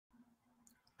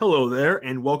Hello there,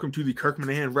 and welcome to the Kirk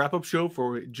Minahan wrap-up show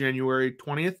for January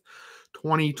 20th,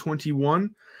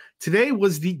 2021. Today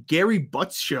was the Gary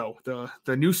Butts show,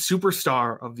 the new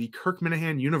superstar of the Kirk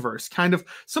Minahan universe. Kind of,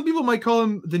 some people might call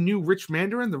him the new Rich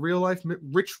Mandarin, the real-life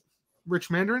Rich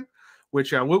Mandarin,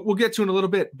 which we'll get to in a little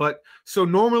bit. But so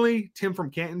normally, Tim from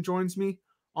Canton joins me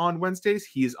on Wednesdays.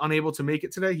 He is unable to make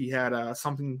it today. He had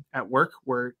something at work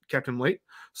where kept him late.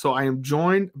 So I am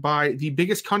joined by the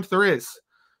biggest cunt there is,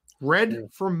 Red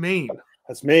from Maine.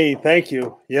 That's me. Thank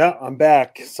you. Yeah, I'm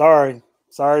back. Sorry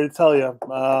to tell you.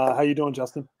 How you doing,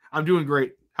 Justin? I'm doing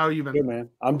great. How have you been? Good, man.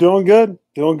 I'm doing good.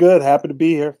 Doing good. Happy to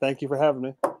be here. Thank you for having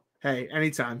me. Hey,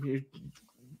 anytime.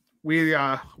 We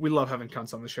love having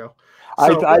cunts on the show.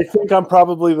 So, I think I'm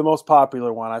probably the most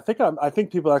popular one. I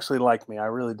think people actually like me. I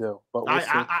really do. But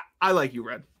I like you,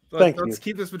 Red. Let's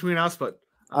keep this between us. But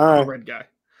I'm a Red guy.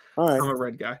 All right. I'm a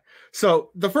Red guy.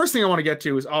 So the first thing I want to get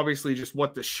to is obviously just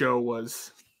what the show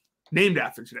was named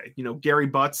after today. You know, Gary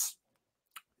Butts,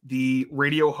 the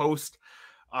radio host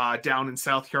down in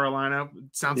South Carolina. It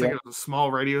sounds like it was a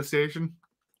small radio station.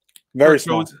 Very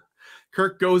small.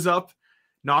 Kirk goes up,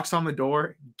 knocks on the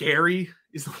door. Gary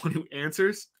is the one who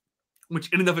answers,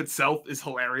 which in and of itself is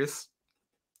hilarious.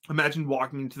 Imagine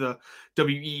walking into the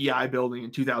WEEI building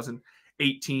in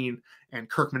 2018 and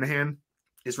Kirk Minahan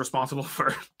is responsible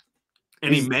for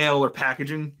any mail or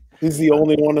packaging. He's the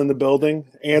only one in the building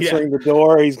answering the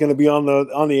door. He's going to be on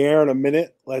the air in a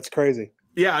minute. That's crazy.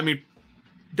 Yeah, I mean,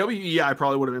 WEI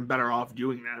probably would have been better off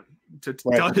doing that. To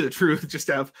tell you the truth, just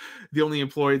to have the only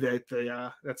employee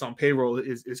that's on payroll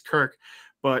is Kirk.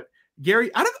 But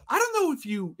Gary, I don't know if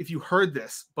you heard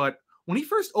this, but when he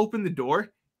first opened the door,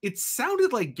 it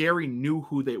sounded like Gary knew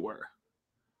who they were.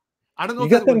 I don't know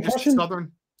if that was just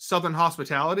Southern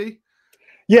hospitality.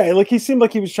 Yeah, like he seemed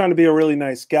like he was trying to be a really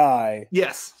nice guy.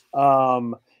 Yes.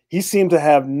 He seemed to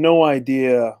have no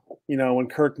idea, when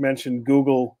Kirk mentioned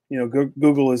Google,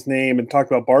 Google his name and talked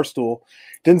about Barstool,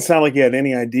 it didn't sound like he had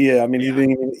any idea. I mean, he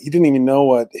didn't even know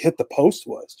what Hit the Post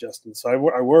was, Justin. So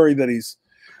I worry that he's,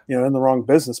 in the wrong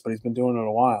business, but he's been doing it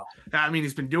a while. I mean,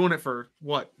 he's been doing it for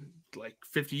what, like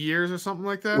 50 years or something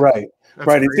like that? Right. That's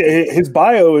right. His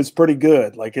bio is pretty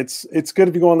good. Like it's good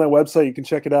if you go on that website, you can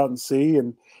check it out and see.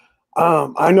 And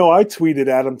I know I tweeted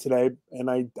at him today,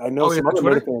 and I know some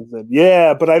other fans did.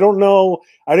 Yeah, but I don't know.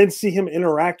 I didn't see him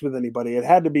interact with anybody. It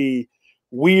had to be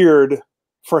weird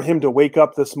for him to wake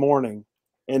up this morning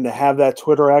and to have that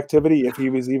Twitter activity if he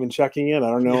was even checking in. I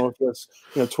don't know if it's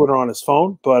Twitter on his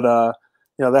phone, but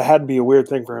that had to be a weird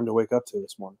thing for him to wake up to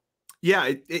this morning.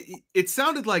 Yeah, it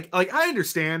sounded like I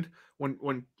understand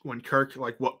when Kirk,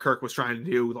 like what Kirk was trying to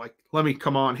do, like let me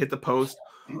come on, hit the post,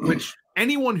 which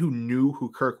anyone who knew who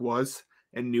Kirk was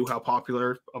and knew how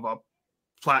popular of a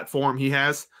platform he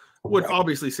has would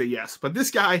obviously say yes. But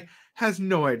this guy has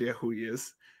no idea who he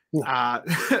is.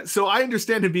 So I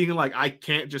understand him being like, I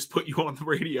can't just put you on the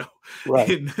radio. Right.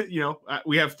 And,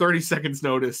 we have 30 seconds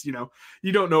notice. You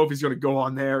don't know if he's going to go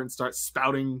on there and start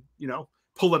spouting,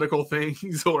 political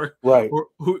things or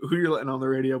who you're letting on the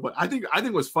radio. But I think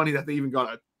it was funny that they even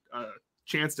got a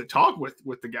chance to talk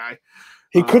with the guy.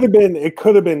 It could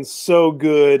have been so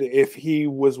good if he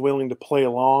was willing to play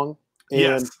along,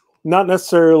 and not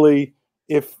necessarily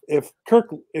if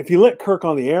he let Kirk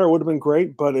on the air, it would have been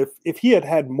great. But if he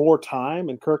had more time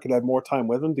and Kirk had more time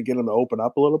with him to get him to open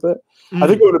up a little bit, I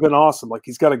think it would have been awesome. Like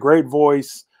he's got a great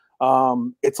voice.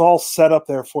 It's all set up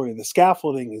there for you. The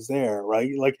scaffolding is there, right?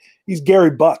 Like he's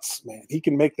Gary Butts, man. He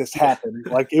can make this happen.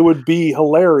 Like it would be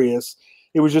hilarious.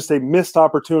 It was just a missed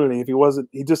opportunity if he wasn't.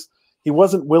 He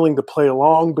wasn't willing to play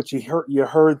along, but you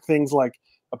heard things like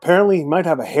apparently he might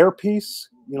have a hairpiece.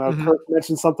 Kirk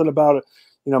mentioned something about it.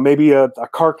 Maybe a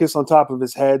carcass on top of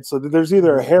his head. So there's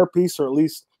either a hairpiece or at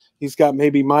least he's got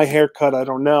maybe my haircut. I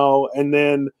don't know. And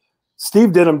then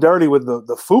Steve did him dirty with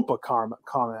the FUPA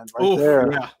comment right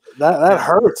there. Yeah. That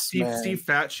hurts, man. Steve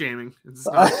fat shaming.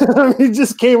 He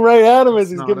just came right at him as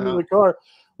he's getting in the car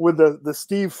with the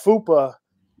Steve FUPA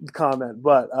comment.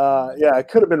 But it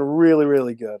could have been really,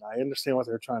 really good. I understand what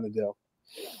they're trying to do.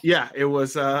 Yeah, it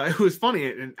was funny,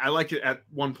 and I liked it at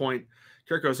one point.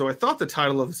 Kirk goes, so I thought the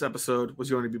title of this episode was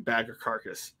going to be Bag or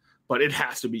Carcass, but it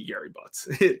has to be Gary Butts.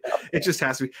 It just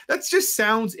has to be. That just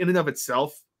sounds in and of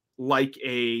itself like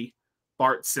a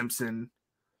Bart Simpson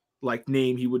like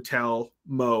name he would tell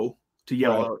Mo to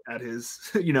yell out at his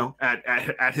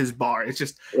at his bar. It's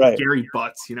just Gary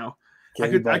Butts.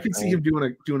 I could see him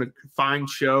doing a fine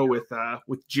show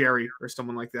with Jerry or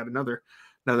someone like that. Another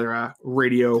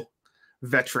radio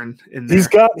veteran in there.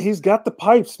 He's got the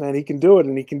pipes, man. He can do it,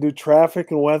 and he can do traffic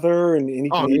and weather, and he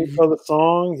can intro the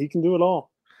song. He can do it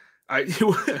all.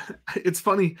 it's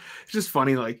funny. It's just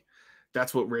funny. Like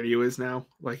that's what radio is now.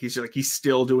 Like he's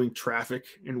still doing traffic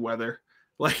and weather.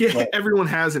 Like Right. everyone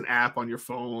has an app on your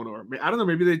phone, or I don't know.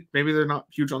 Maybe they're not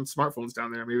huge on smartphones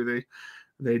down there. Maybe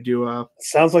they do.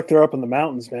 Sounds like they're up in the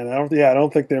mountains, man. I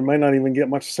don't think they might not even get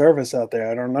much service out there.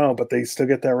 I don't know, but they still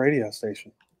get that radio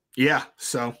station. Yeah.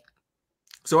 So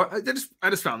I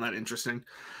just found that interesting.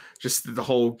 Just the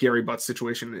whole Gary Butts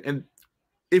situation. And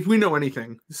if we know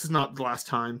anything, this is not the last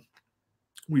time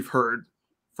we've heard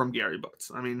from Gary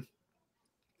Butts. I mean,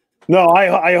 no,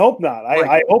 I hope not.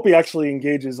 I hope he actually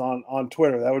engages on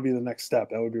Twitter. That would be the next step.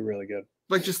 That would be really good.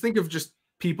 Like, just think of just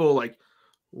people like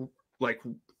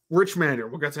Rich Mander.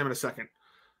 We'll get to him in a second.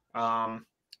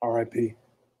 R.I.P.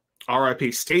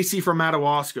 R.I.P. Stacy from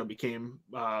Madawaska became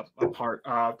a part.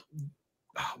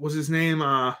 Was his name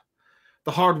the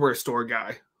hardware store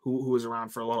guy who was around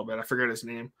for a little bit? I forget his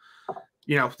name.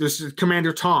 You know, there's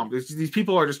Commander Tom. These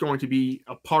people are just going to be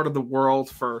a part of the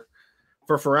world for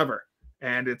forever.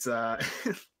 And it's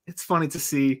it's funny to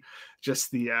see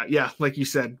just the like you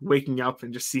said, waking up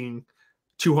and just seeing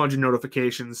 200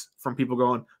 notifications from people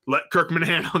going, "Let Kirk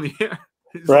Minihane on the air."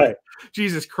 It's right. Like,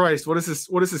 Jesus Christ, what is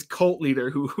this cult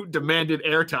leader who demanded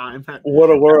airtime at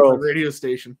what a world the radio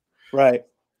station? Right.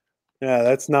 Yeah,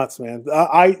 that's nuts, man.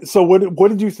 So what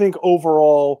did you think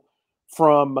overall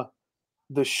from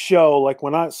the show? Like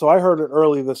I heard it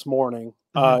early this morning.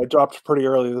 It dropped pretty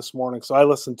early this morning, so I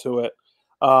listened to it.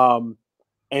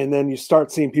 And then you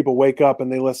start seeing people wake up and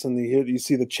they listen. You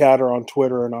see the chatter on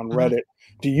Twitter and on Reddit.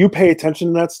 Do you pay attention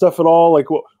to that stuff at all? Like,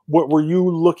 what were you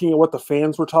looking at? What the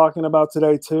fans were talking about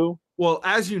today too? Well,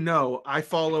 as you know, I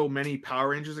follow many Power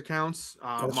Rangers accounts,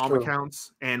 Mom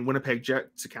accounts, and Winnipeg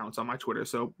Jets accounts on my Twitter.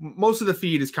 So most of the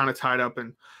feed is kind of tied up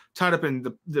in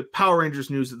the Power Rangers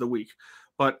news of the week.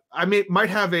 But I might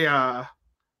have a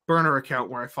burner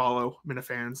account where I follow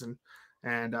Minifans and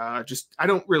just I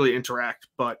don't really interact.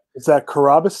 But is that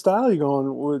Carabas style? You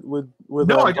going with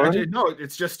no? No,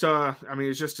 it's just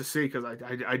it's just to see, because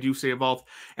I do say Evolve,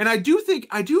 and I do think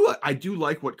I do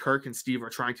like what Kirk and Steve are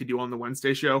trying to do on the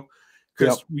Wednesday show,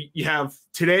 because you have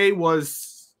today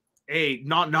was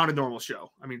not a normal show.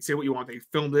 I mean, say what you want, they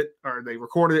filmed it or they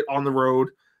recorded it on the road.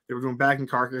 They were going back in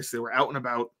Carcass. They were out and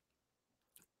about.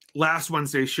 Last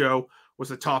Wednesday's show was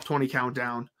the top 20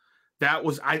 countdown. That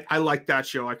was I like that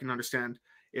show. I can understand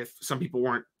if some people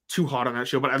weren't too hot on that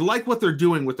show, but I like what they're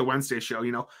doing with the Wednesday show.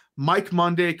 You know, Mike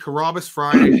Monday, Carabas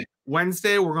Friday,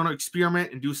 Wednesday we're going to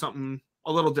experiment and do something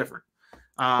a little different.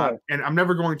 And I'm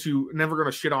never going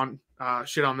to shit on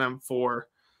them for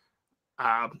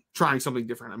trying something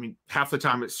different. I mean, half the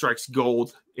time it strikes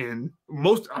gold.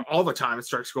 All the time it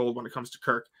strikes gold when it comes to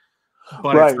Kirk.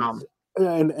 But right. It's,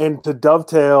 and to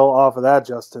dovetail off of that,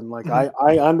 Justin, like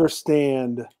I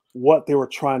understand what they were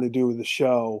trying to do with the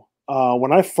show.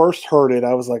 When I first heard it,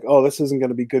 I was like, "Oh, this isn't going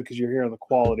to be good," because you're hearing the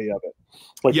quality of it,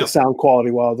 like the sound quality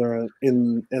while they're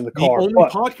in the car. The only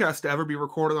podcast to ever be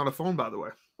recorded on a phone, by the way.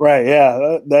 Right?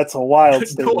 Yeah, that's a wild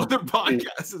statement. No other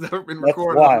podcast has ever been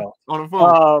recorded on a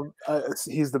phone.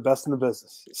 He's the best in the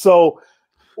business. So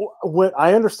when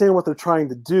I understand what they're trying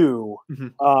to do,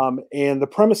 and the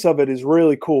premise of it is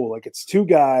really cool. Like, it's two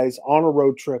guys on a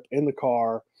road trip in the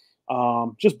car,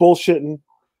 just bullshitting,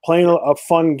 playing a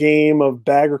fun game of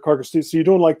bag or carcass. So you're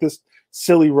doing like this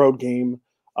silly road game,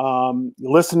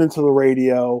 listening to the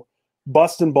radio,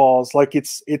 busting balls. Like,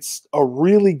 it's a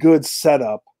really good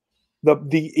setup.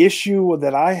 The issue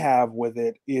that I have with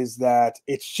it is that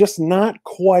it's just not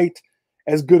quite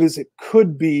as good as it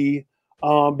could be,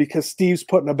 because Steve's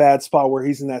put in a bad spot where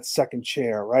he's in that second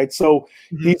chair, right? So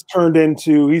he's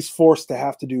forced to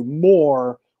have to do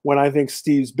more, when I think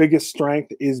Steve's biggest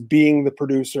strength is being the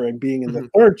producer and being in the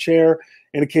third chair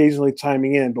and occasionally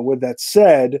chiming in. But with that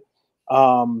said,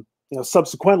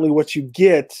 subsequently what you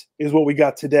get is what we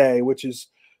got today, which is,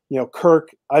 Kirk,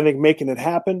 I think, making it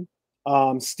happen.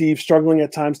 Steve struggling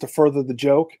at times to further the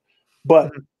joke,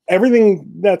 but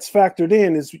everything that's factored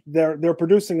in is they're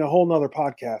producing a whole nother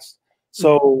podcast.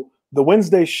 So the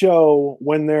Wednesday show,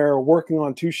 when they're working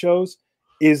on two shows,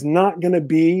 is not going to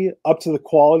be up to the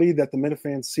quality that the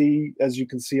Minifans see, as you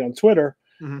can see on Twitter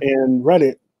and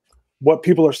Reddit. What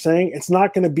people are saying, it's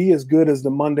not going to be as good as the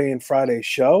Monday and Friday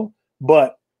show,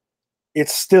 but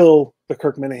it's still the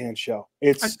Kirk Minihane show.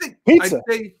 It's pizza.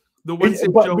 I'd say the Wednesday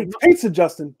show, it's pizza,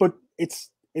 Justin, but it's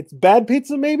bad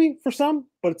pizza maybe for some,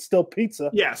 but it's still pizza.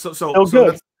 Yeah, so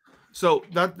good.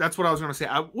 That's what I was going to say.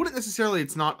 I wouldn't necessarily,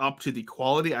 it's not up to the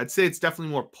quality. I'd say it's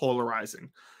definitely more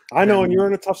polarizing. I know, and you're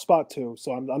in a tough spot too.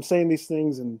 So I'm saying these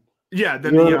things, and then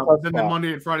the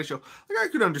Monday and Friday show. Like, I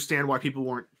could understand why people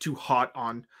weren't too hot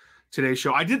on today's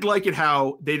show. I did like it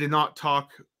how they did not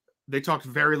talk they talked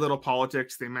very little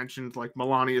politics. They mentioned like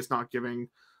Melania is not giving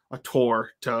a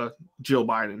tour to Jill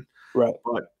Biden, right?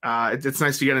 But it's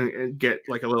nice to get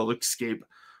like a little escape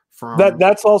from that.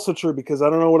 That's also true because I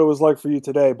don't know what it was like for you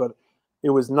today, but it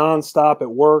was nonstop at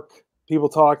work. People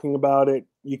talking about it.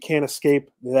 You can't escape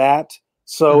that.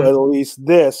 So at least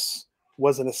this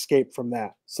was an escape from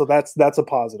that. So that's a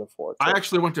positive for it. I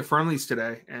actually went to Friendly's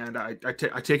today, and I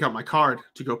take out my card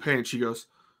to go pay, and she goes,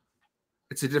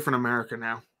 "It's a different America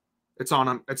now. It's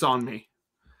on me."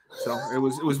 So it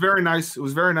was very nice. It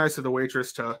was very nice of the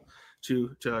waitress to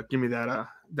give me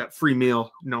that free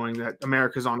meal, knowing that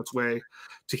America's on its way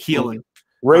to healing.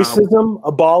 Racism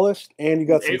abolished, and you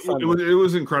got some. It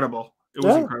was incredible. It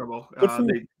was incredible.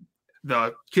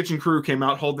 The kitchen crew came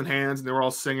out holding hands, and they were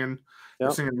all singing. They're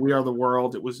singing "We Are the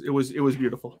World." It was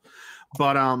beautiful.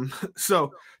 But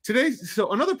so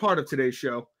another part of today's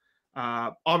show,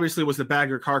 obviously, was the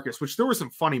Bagger Carcass, which there were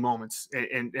some funny moments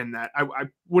in that. I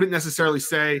wouldn't necessarily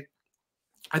say.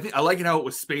 I think I like it how it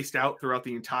was spaced out throughout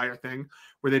the entire thing,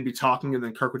 where they'd be talking and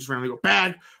then Kirk would just randomly go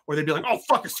bag, or they'd be like, "Oh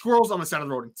fuck, a squirrel's on the side of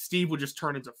the road," and Steve would just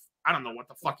turn into I don't know what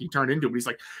the fuck he turned into, but he's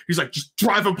like just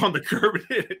drive up on the curb and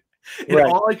hit it. And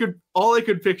all I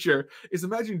could picture is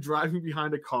imagine driving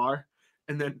behind a car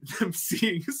and then them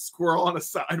seeing a squirrel on a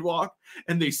sidewalk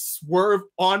and they swerve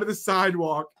onto the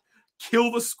sidewalk,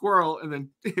 kill the squirrel, and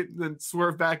then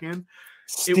swerve back in.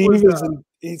 Steve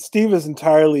is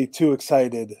entirely too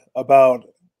excited about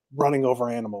running over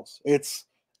animals.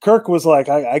 Kirk was like,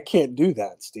 I can't do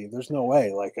that, Steve. There's no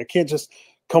way. Like, I can't just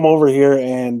come over here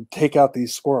and take out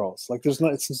these squirrels. Like, it's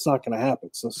not going to happen.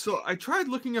 So I tried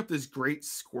looking up this great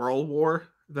squirrel war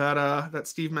that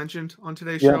Steve mentioned on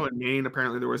today's show in Maine.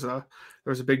 Apparently there was a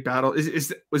big battle.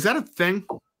 Was that a thing?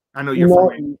 I know you're from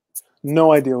Maine.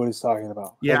 No idea what he's talking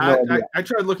about. Yeah, I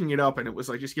tried looking it up, and it was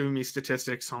like just giving me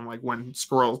statistics on like when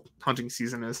squirrel hunting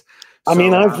season is. I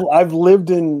mean, I've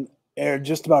lived in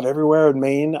just about everywhere in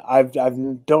Maine. I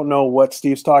don't know what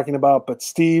Steve's talking about, but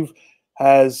Steve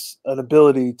has an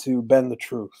ability to bend the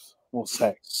truth, we'll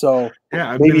say. So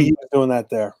yeah, maybe he was doing that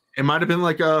there. It might have been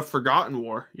like a forgotten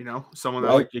war, someone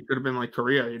that like it could have been like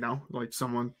Korea, like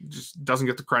someone just doesn't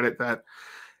get the credit that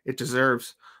it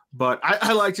deserves. But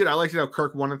I liked it. I liked it how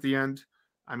Kirk won at the end.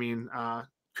 I mean,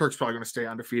 Kirk's probably going to stay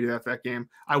undefeated at that game.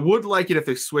 I would like it if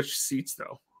they switched seats,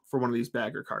 though, for one of these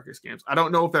Bagger Carcass games. I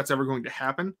don't know if that's ever going to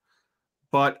happen,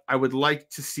 but I would like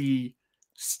to see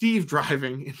Steve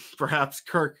driving and perhaps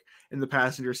Kirk in the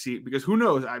passenger seat, because who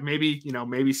knows?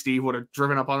 Maybe Steve would have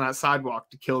driven up on that sidewalk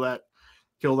to kill that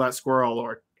squirrel,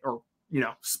 or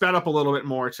sped up a little bit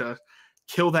more to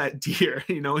kill that deer,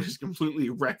 and just completely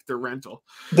wreck the rental.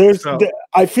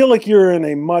 I feel like you're in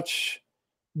a much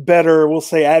better, we'll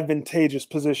say, advantageous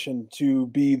position to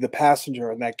be the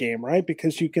passenger in that game, right?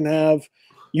 Because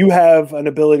you have an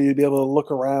ability to be able to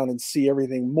look around and see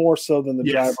everything more so than the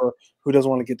driver who doesn't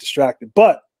want to get distracted.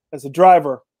 But as a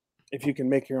driver, if you can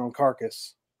make your own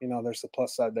carcass, there's the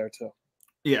plus side there too.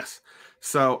 Yes.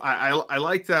 So I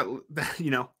like that,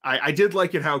 I did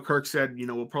like it how Kirk said,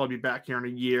 we'll probably be back here in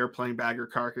a year playing Bagger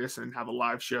Carcass and have a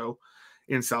live show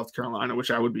in South Carolina,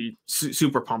 which I would be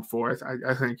super pumped for.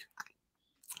 I think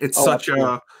it's such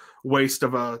a waste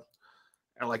of a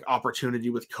opportunity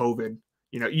with COVID,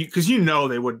 because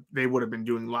they would have been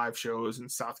doing live shows in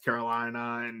South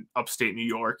Carolina and upstate New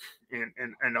York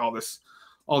and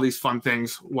all these fun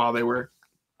things while they were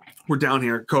down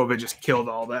here. COVID just killed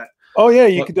all that. Oh yeah,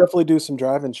 you could definitely do some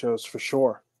drive-in shows for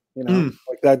sure.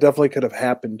 Like that definitely could have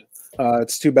happened.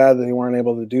 It's too bad that they weren't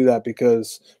able to do that,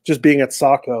 because just being at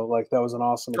Saco, like that was an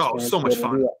awesome experience. Oh, so much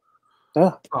fun.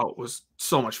 Yeah. Oh, it was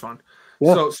so much fun.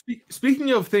 Yeah. So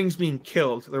speaking of things being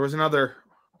killed, there was another,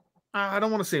 I don't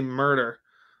want to say murder,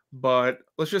 but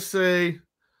let's just say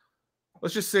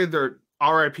they're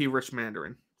R.I.P. Rich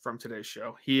Mandarin from today's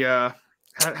show. He had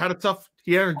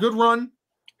a good run.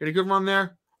 He had a good run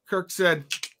there. Kirk said,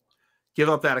 give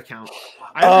up that account.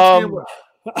 I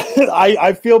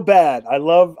feel bad. I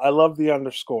love the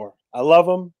underscore. I love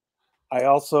him.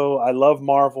 I love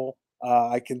Marvel.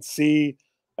 I can see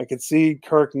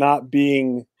Kirk not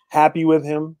being happy with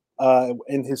him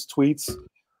in his tweets.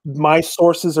 My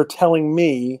sources are telling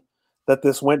me that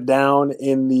this went down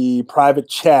in the private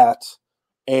chat,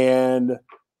 and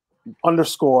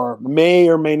underscore may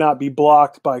or may not be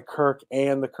blocked by Kirk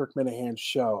and the Kirk Minahan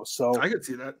show. So I could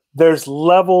see that. There's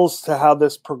levels to how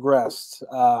this progressed.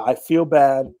 I feel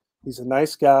bad. He's a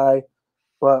nice guy,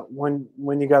 but when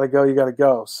you got to go, you got to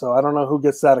go. So I don't know who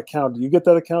gets that account. Do you get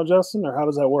that account, Justin, or how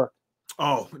does that work?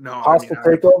 Oh no, hostile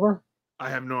takeover.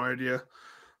 I have no idea.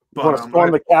 But, you want to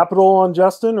storm the Capitol on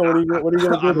Justin, or what are you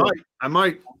going to do? I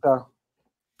might. Okay.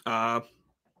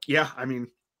 Yeah, I mean,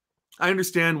 I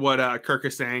understand what Kirk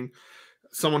is saying.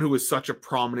 Someone who was such a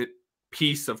prominent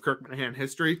piece of Kirk Minihane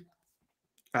history.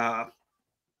 And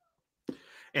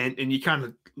you kind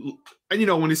of, and you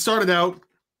know, when he started out,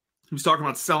 he was talking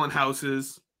about selling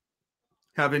houses,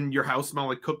 having your house smell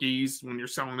like cookies when you're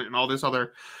selling it, and all this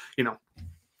other, you know,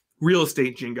 real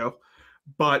estate jingo.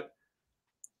 But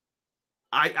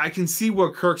I can see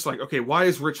where Kirk's like, okay, why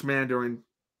is Rich Mandarin?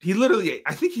 He literally,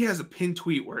 I think he has a pinned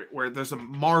tweet where there's a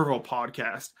Marvel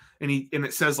podcast, and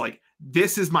it says like,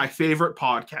 "This is my favorite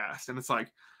podcast," and it's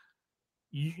like,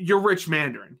 you're Rich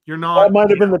Mandarin. You're not. That might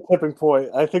have been the tipping point.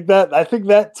 I think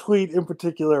that tweet in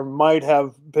particular might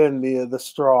have been the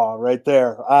straw right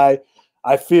there. I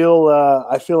feel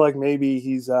like maybe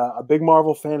he's a big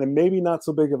Marvel fan and maybe not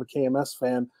so big of a KMS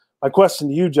fan. My question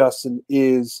to you, Justin,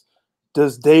 is: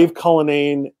 does Dave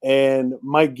Cullinane and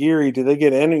Mike Geary, do they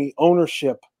get any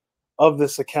ownership of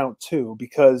this account too?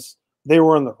 Because they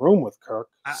were in the room with Kirk.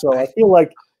 So I feel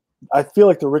like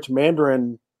the Rich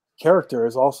Mandarin character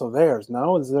is also theirs.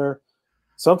 Now, is there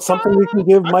something we can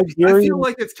give Mike Geary? I feel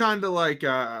like it's kind of like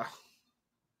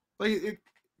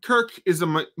Kirk is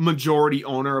a majority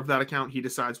owner of that account. He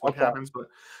decides what happens, but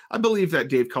I believe that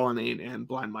Dave Cullinane and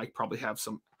Blind Mike probably have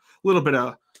some little bit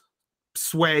of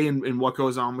sway in what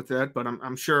goes on with it. But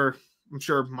I'm sure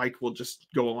Mike will just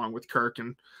go along with Kirk.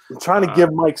 And I'm trying to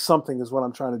give Mike something is what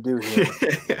I'm trying to do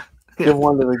here. Give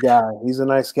one to the guy. He's a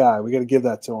nice guy. We got to give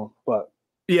that to him. But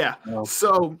yeah,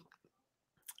 so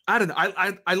I don't know.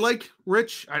 I like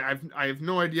Rich. I have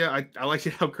no idea. I like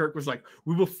how Kirk was like,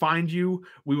 "We will find you.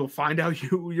 We will find out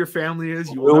who your family is.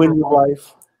 You will ruin your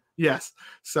life." Yes.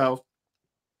 So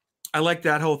I like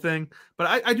that whole thing.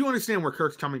 But I do understand where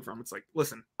Kirk's coming from. It's like,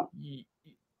 listen,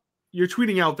 you're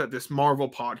tweeting out that this Marvel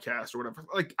podcast or whatever.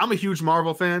 Like, I'm a huge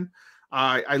Marvel fan.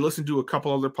 I listen to a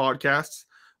couple other podcasts.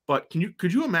 But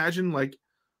could you imagine like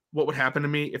what would happen to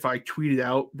me if I tweeted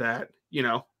out that, you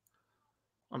know,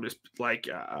 I'm just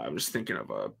thinking of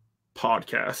a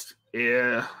podcast.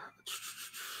 Yeah.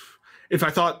 If I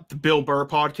thought the Bill Burr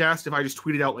podcast, if I just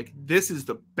tweeted out like, this is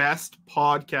the best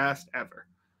podcast ever,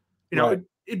 you know, right.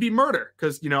 it'd be murder.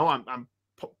 Cause you know, I'm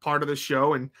part of the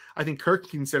show. And I think Kirk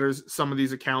considers some of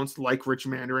these accounts like Rich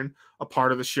Mandarin a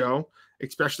part of the show,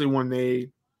 especially when they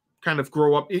kind of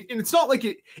grow up. And it's not like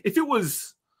if it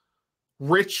was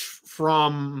Rich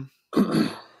from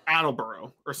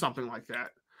Attleboro or something like that.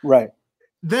 Right.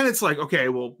 Then it's like, okay,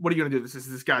 well, what are you going to do? This is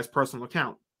this guy's personal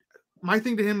account. My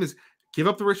thing to him is give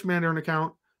up the Rich Mandarin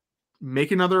account, make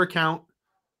another account,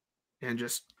 and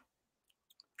just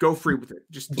go free with it.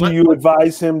 Do you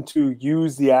advise him to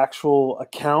use the actual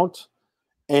account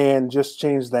and just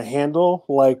change the handle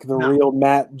like the real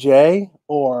Matt J,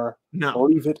 or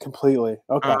leave it completely?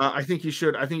 Okay. I think you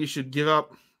should. I think you should give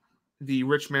up the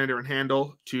Rich Mandarin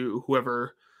handle to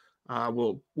whoever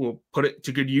will put it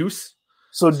to good use.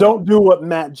 So don't do what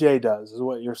Matt J does, is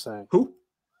what you're saying. Who?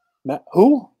 Matt?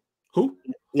 Who?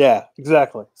 Yeah,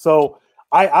 exactly. So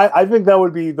I think that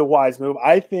would be the wise move.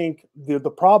 I think the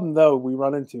problem, though, we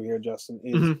run into here, Justin,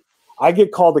 is I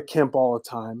get called a Kimp all the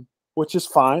time, which is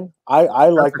fine. I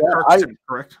like that. Simp,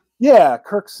 correct? Yeah,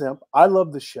 Kirk Simp. I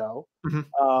love the show.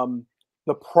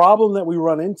 The problem that we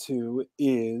run into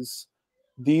is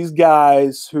these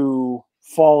guys who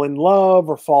fall in love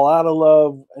or fall out of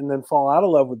love and then fall out of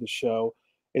love with the show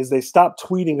is they stop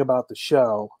tweeting about the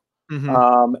show.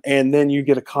 And then you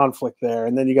get a conflict there.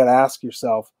 And then you got to ask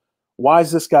yourself, why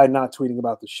is this guy not tweeting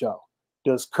about the show?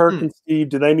 Does Kirk and Steve,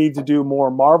 do they need to do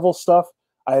more Marvel stuff?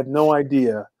 I have no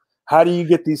idea. How do you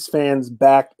get these fans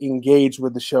back engaged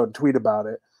with the show to tweet about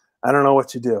it? I don't know what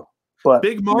to do. But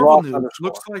big Marvel news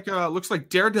looks like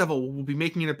Daredevil will be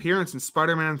making an appearance in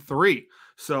Spider-Man 3.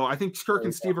 So I think Kirk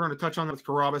and Steve are going to touch on that with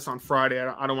Carabas on Friday.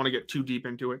 I don't want to get too deep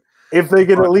into it. If they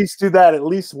could at least do that, at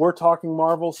least we're talking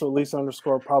Marvel. So at least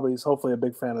Underscore probably is hopefully a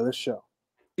big fan of this show.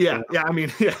 Yeah. I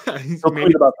mean,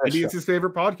 maybe it's his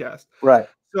favorite podcast. Right.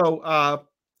 So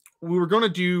we were going to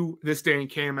do this day in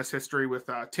KMS history with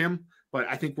Tim, but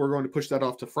I think we're going to push that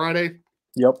off to Friday.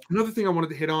 Yep. Another thing I wanted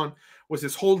to hit on was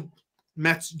this whole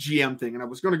Mets GM thing, and I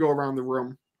was going to go around the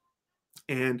room.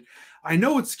 And I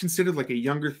know it's considered like a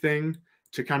younger thing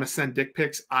to kind of send dick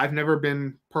pics. I've never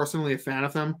been personally a fan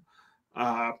of them.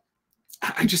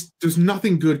 There's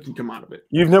nothing good can come out of it.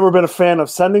 You've never been a fan of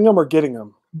sending them or getting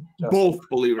them? Both,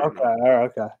 believe it or not. All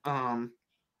right, okay.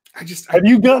 Have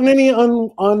you gotten any have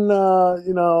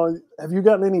you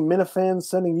gotten any Minifans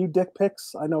sending you dick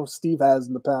pics? I know Steve has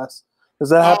in the past. Does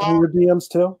that happen to your DMs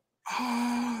too?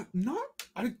 No,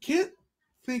 I can't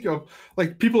think of.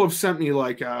 Like, people have sent me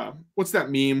like what's that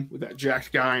meme with that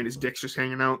jacked guy and his dick's just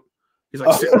hanging out? He's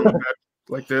like sitting on the bed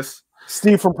like this.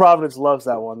 Steve from Providence loves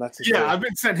that one. That's yeah. I've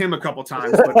been sent him a couple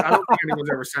times, but I don't think anyone's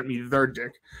ever sent me their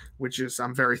dick, which is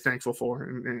I'm very thankful for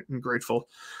and grateful.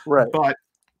 Right. But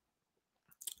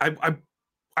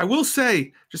I will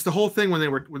say just the whole thing when they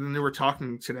were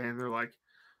talking today and they're like,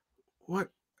 what?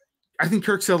 I think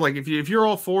Kirk said like if you're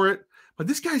all for it, but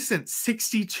this guy sent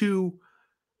 62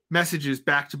 messages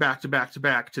back to back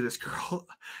to this girl,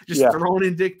 just throwing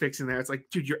in dick pics in there. It's like,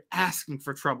 dude, you're asking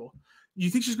for trouble. You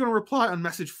think she's going to reply on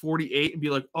message 48 and be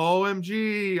like,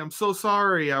 OMG, I'm so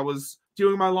sorry. I was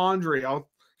doing my laundry.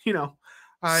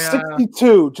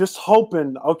 62, just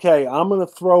hoping, okay, I'm going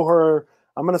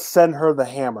to send her the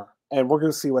hammer and we're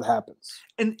going to see what happens.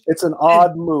 And it's an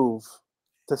odd move,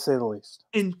 to say the least.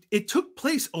 And it took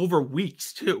place over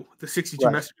weeks too, the 62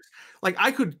 messages. Like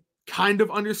I could kind of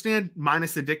understand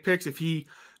minus the dick pics if he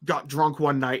got drunk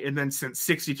one night and then sent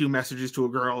 62 messages to a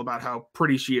girl about how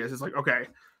pretty she is. It's like, okay,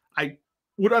 I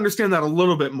would understand that a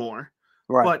little bit more.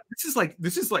 Right. But this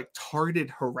is like targeted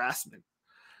harassment.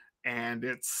 And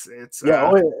it's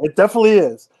it definitely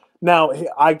is. Now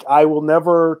I will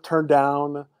never turn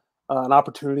down an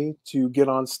opportunity to get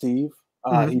on Steve.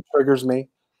 He triggers me.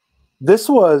 This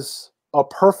was a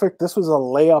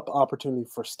layup opportunity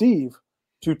for Steve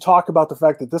to talk about the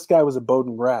fact that this guy was a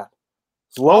Bowdoin grad.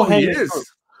 Low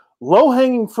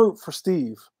hanging fruit for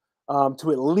Steve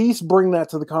to at least bring that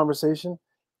to the conversation,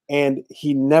 and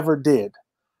he never did.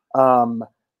 I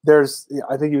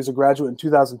think he was a graduate in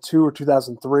 2002 or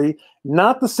 2003.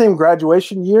 Not the same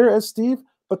graduation year as Steve,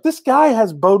 but this guy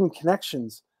has Bowdoin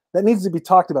connections that needs to be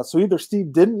talked about. So either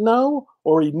Steve didn't know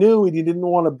or he knew and he didn't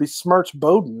want to besmirch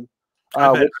Bowdoin.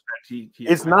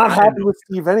 He's not happy with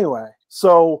Steve anyway.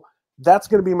 So that's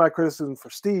going to be my criticism for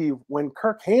Steve. When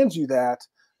Kirk hands you that,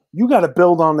 you got to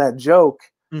build on that joke,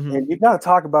 and you got to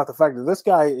talk about the fact that this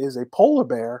guy is a polar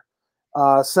bear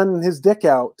sending his dick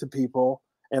out to people,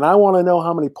 and I want to know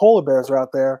how many polar bears are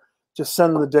out there just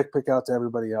sending the dick pic out to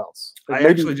everybody else.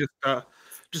 Actually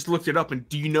just looked it up, and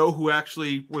do you know who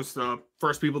actually was the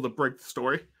first people to break the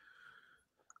story?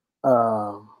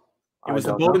 It was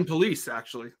the Bowdoin police,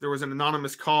 actually. There was an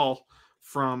anonymous call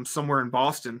from somewhere in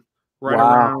Boston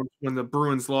around when the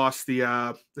Bruins lost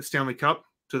the Stanley Cup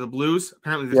to the Blues.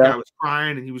 Apparently this guy was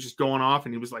crying and he was just going off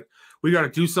and he was like, we got to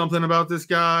do something about this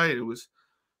guy. There's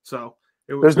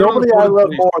nobody I love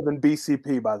more than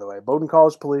BCP, by the way. Bowdoin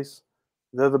College Police,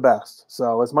 they're the best.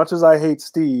 So as much as I hate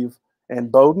Steve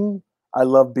and Bowdoin, I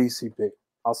love BCP.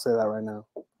 I'll say that right now.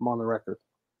 I'm on the record.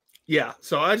 Yeah,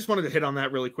 so I just wanted to hit on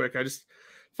that really quick. I just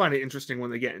find it interesting when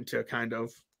they get into kind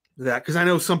of that, because I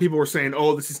know some people were saying,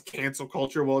 oh, this is cancel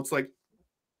culture. Well, it's like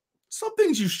some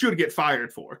things you should get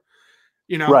fired for.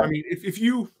 I mean, if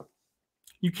you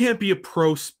can't be a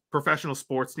professional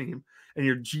sports team and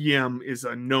your GM is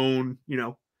a known,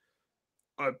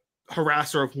 a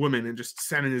harasser of women and just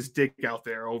sending his dick out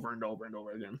there over and over and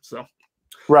over again. So,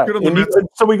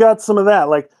 so we got some of that.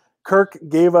 Like Kirk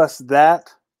gave us that,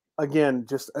 again,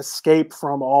 just escape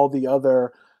from all the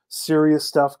other serious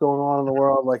stuff going on in the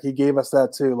world. Like he gave us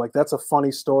that too. Like that's a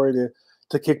funny story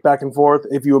to kick back and forth.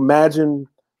 If you imagine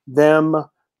them,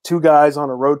 two guys on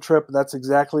a road trip, that's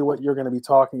exactly what you're going to be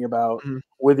talking about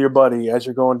with your buddy as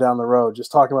you're going down the road.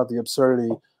 Just talking about the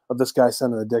absurdity of this guy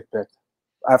sending a dick pic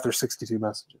after 62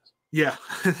 messages. Yeah.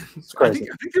 It's crazy.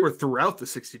 I think they were throughout the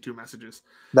 62 messages.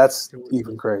 That's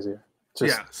even crazier. So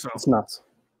it's nuts.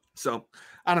 So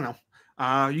I don't know.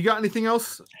 You got anything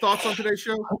else? Thoughts on today's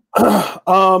show?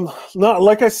 No,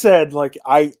 like I said, like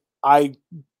I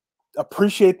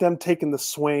appreciate them taking the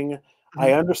swing.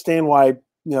 I understand why,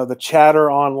 the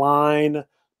chatter online,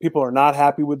 people are not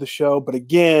happy with the show. But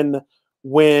again,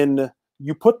 when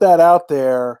you put that out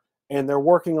there and they're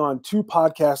working on two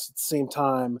podcasts at the same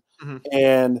time,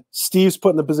 and Steve's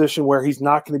put in a position where he's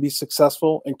not going to be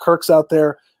successful, and Kirk's out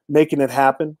there making it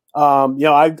happen.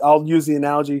 I'll use the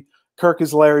analogy. Kirk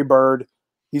is Larry Bird.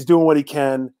 He's doing what he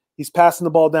can. He's passing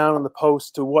the ball down on the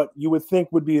post to what you would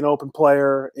think would be an open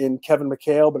player in Kevin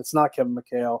McHale, but it's not Kevin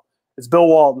McHale. It's Bill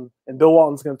Walton, and Bill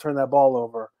Walton's going to turn that ball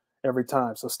over every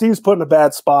time. So Steve's put in a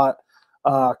bad spot.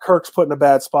 Kirk's put in a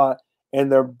bad spot,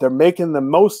 and they're making the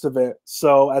most of it.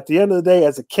 So at the end of the day,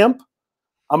 as a Kemp,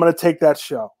 I'm going to take that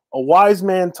show. A wise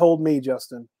man told me,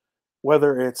 Justin,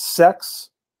 whether it's sex,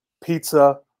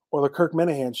 pizza, or the Kirk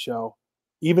Minahan show,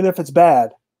 even if it's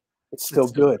bad, it's still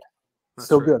good.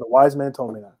 Still good. A wise man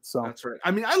told me that. So that's right.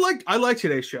 I mean, I like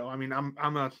today's show. I mean,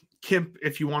 I'm a Kemp,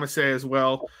 if you want to say as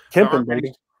well. Kempin',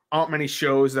 baby. Aren't many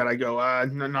shows that I go,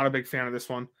 not a big fan of this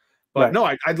one. But no,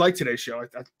 I'd like today's show.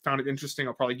 I found it interesting.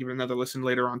 I'll probably give it another listen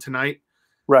later on tonight.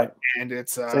 Right. And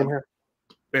it's same here.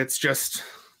 It's just,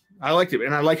 I liked it.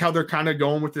 And I like how they're kind of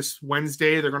going with this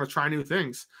Wednesday. They're going to try new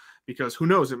things. because who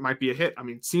knows, it might be a hit. I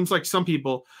mean, it seems like some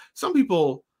people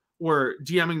were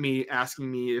DMing me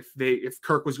asking me if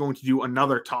Kirk was going to do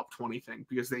another top 20 thing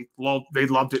because they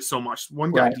loved it so much.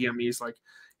 One guy DM'd me, he's like,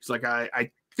 I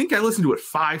think I listened to it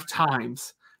 5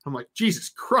 times. I'm like, Jesus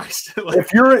Christ. Like,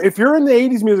 if you're in the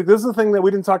 80s music, this is the thing that we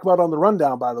didn't talk about on the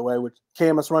rundown, by the way, which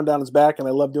KMS Rundown is back, and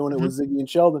I love doing it with Ziggy and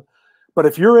Sheldon. But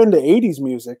if you're into 80s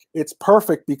music, it's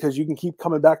perfect because you can keep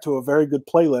coming back to a very good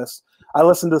playlist. I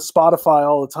listen to Spotify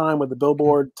all the time with the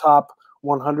Billboard Top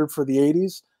 100 for the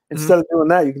 80s. Instead of doing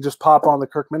that, you can just pop on the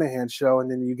Kirk Minihane show,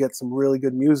 and then you get some really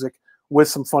good music with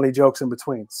some funny jokes in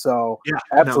between. So yeah,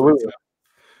 absolutely. No,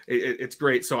 it's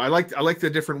great. So I like the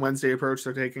different Wednesday approach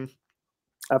they're taking.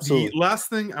 Absolutely. The last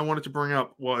thing I wanted to bring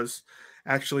up was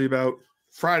actually about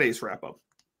Friday's wrap up.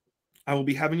 I will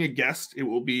be having a guest. It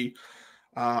will be,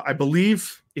 I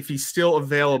believe, if he's still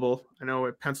available. I know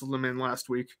I penciled him in last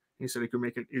week. He said he could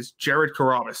make it. Is Jared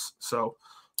Carabas. So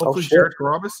hopefully Jared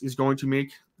Carabas is going to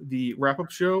make the wrap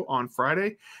up show on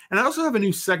Friday. And I also have a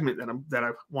new segment that I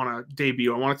want to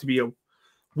debut. I want it to be a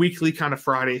weekly kind of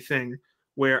Friday thing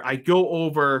where I go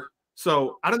over.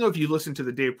 So I don't know if you listen to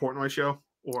the Dave Portnoy show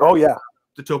or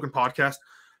the Token podcast.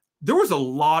 There was a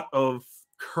lot of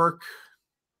Kirk,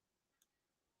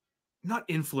 not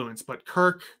influence, but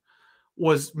Kirk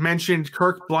was mentioned.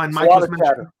 Kirk Blind Mike was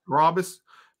mentioned.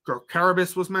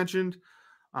 Carabas was mentioned.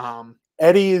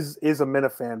 Eddie is a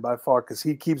Minifan by far because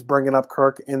he keeps bringing up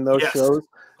Kirk in those shows.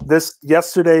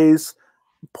 Yesterday's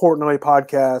Portnoy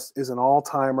podcast is an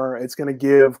all-timer. It's going to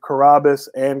give Carabas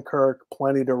and Kirk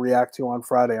plenty to react to on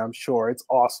Friday, I'm sure. It's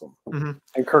awesome.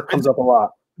 And Kirk comes up a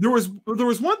lot. There was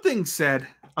one thing said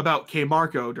about K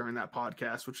Marco during that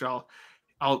podcast, which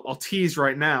I'll tease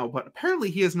right now, but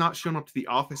apparently he has not shown up to the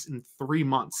office in 3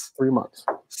 months. 3 months.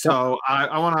 So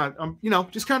I want to,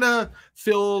 just kind of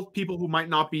fill people who might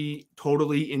not be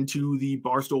totally into the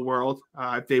Barstool world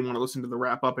if they want to listen to the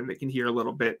wrap up and they can hear a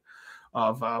little bit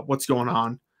of what's going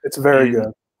on. It's very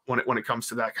good when it comes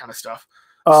to that kind of stuff.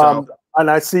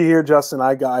 And I see here, Justin,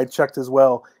 I checked as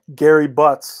well. Gary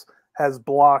Butts has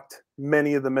blocked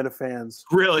many of the Minifans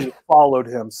who followed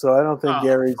him. So I don't think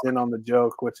Gary's in on the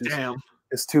joke, which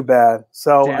is too bad.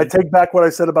 So I take back what I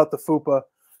said about the FUPA.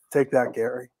 Take that,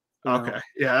 Gary. Okay.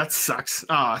 Yeah, that sucks.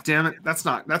 Oh, damn it. That's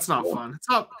not fun.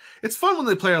 It's fun when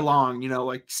they play along,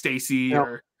 like Stacy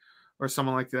or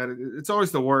someone like that. It's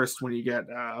always the worst when you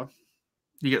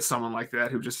get someone like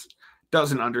that who just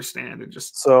doesn't understand and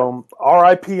just. So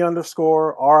RIP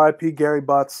Gary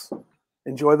Butts.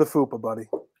 Enjoy the FUPA, buddy.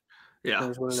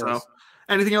 Yeah. So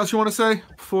anything else you want to say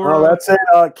before? No, that's it.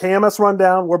 KMS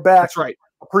Rundown. We're back. That's right.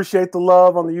 Appreciate the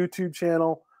love on the YouTube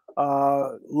channel.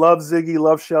 Love Ziggy.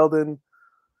 Love Sheldon.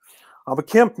 I'm a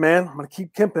Kemp, man. I'm going to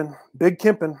keep Kemping. Big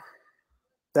Kemping.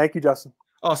 Thank you, Justin.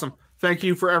 Awesome. Thank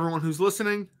you for everyone who's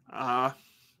listening.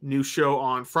 New show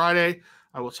on Friday.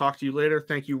 I will talk to you later.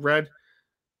 Thank you, Red.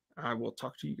 I will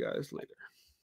talk to you guys later.